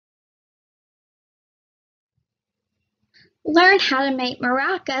Learn how to make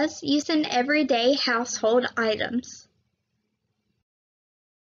maracas using everyday household items.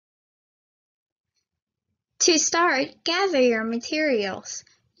 To start, gather your materials.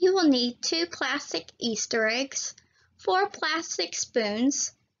 You will need 2 plastic Easter eggs, 4 plastic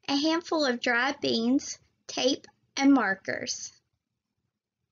spoons, a handful of dried beans, tape, and markers.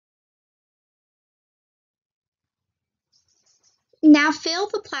 Now fill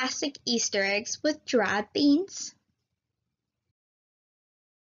the plastic Easter eggs with dried beans.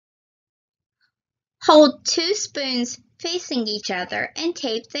 Hold 2 spoons facing each other and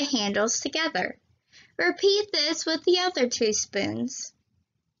tape the handles together. Repeat this with the other 2 spoons.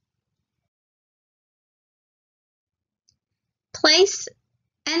 Place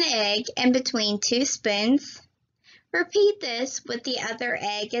an egg in between 2 spoons. Repeat this with the other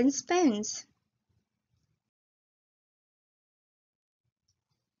egg and spoons.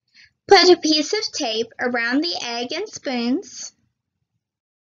 Put a piece of tape around the egg and spoons.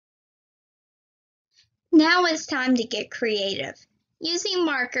 Now it's time to get creative. Using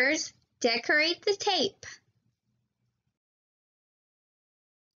markers, decorate the tape.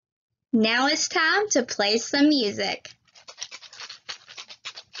 Now it's time to play some music.